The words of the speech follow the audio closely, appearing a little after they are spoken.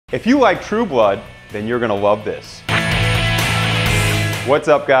If you like True Blood, then you're gonna love this. What's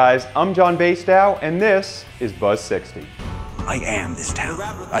up, guys? I'm John Basedow, and this is Buzz 60. I am this town.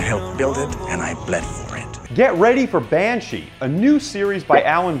 I helped build it, and I bled for it. Get ready for Banshee, a new series by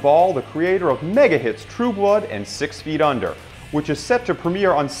Alan Ball, the creator of mega hits True Blood and 6 Feet Under, which is set to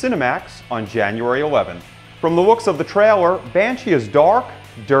premiere on Cinemax on January 11th. From the looks of the trailer, Banshee is dark,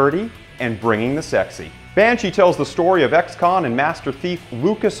 dirty, and bringing the sexy. Banshee tells the story of ex-con and master thief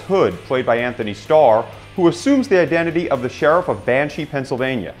Lucas Hood, played by Anthony Starr, who assumes the identity of the sheriff of Banshee,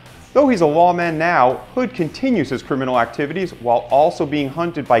 Pennsylvania. Though he's a lawman now, Hood continues his criminal activities while also being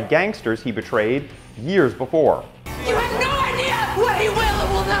hunted by gangsters he betrayed years before. You have no idea what he will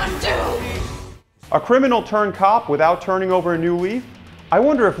and will not do! A criminal turned cop without turning over a new leaf? I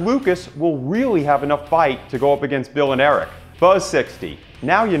wonder if Lucas will really have enough fight to go up against Bill and Eric. Buzz 60.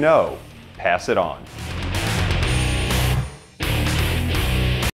 Now you know. Pass it on.